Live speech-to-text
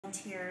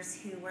volunteers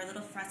who were a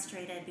little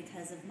frustrated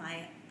because of my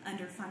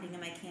underfunding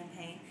of my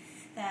campaign,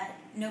 that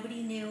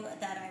nobody knew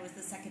that I was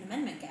the Second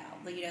Amendment gal,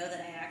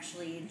 that I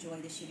actually enjoy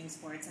the shooting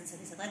sports. And so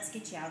they said, let's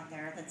get you out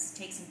there, let's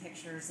take some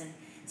pictures. And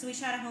so we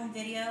shot a home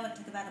video. It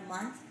took about a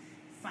month,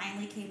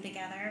 finally came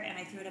together, and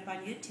I threw it up on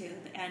YouTube.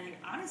 And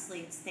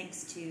honestly, it's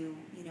thanks to,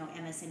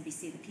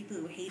 MSNBC. The people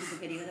who hated the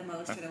video the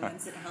most are the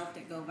ones that helped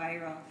it go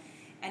viral.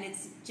 And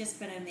it's just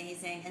been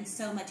amazing, and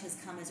so much has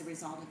come as a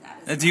result of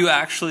that. Do you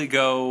actually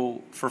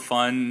go for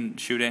fun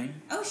shooting?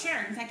 Oh,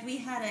 sure. In fact, we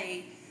had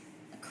a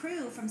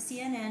crew from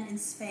CNN in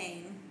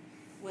Spain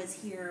was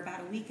here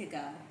about a week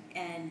ago,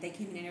 and they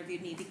came and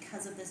interviewed me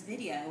because of this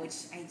video, which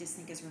I just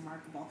think is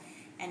remarkable.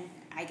 And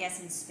I guess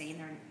in Spain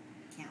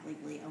they can't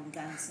legally own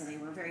guns, so they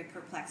were very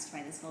perplexed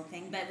by this whole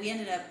thing. But we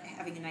ended up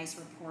having a nice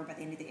rapport by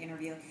the end of the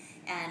interview,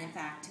 and in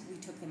fact, we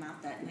took them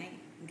out that night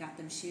and got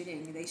them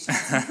shooting. They shot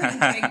some pretty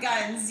big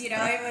guns. It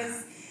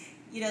was,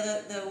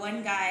 the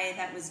one guy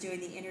that was doing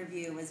the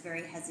interview was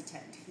very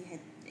hesitant.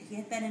 He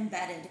had been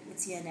embedded with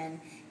CNN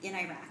in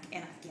Iraq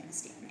and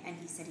Afghanistan, and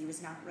he said he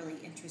was not really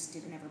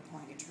interested in ever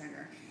pulling a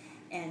trigger.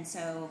 And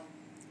so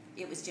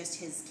it was just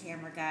his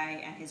camera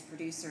guy and his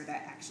producer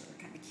that actually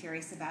were kind of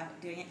curious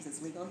about doing it because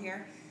it's legal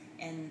here.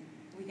 And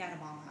we got them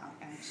all out,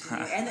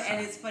 actually. and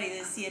it's funny,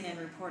 the CNN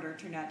reporter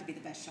turned out to be the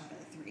best shot of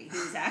the three. He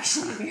was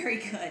actually very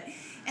good.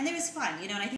 And it was fun, and I think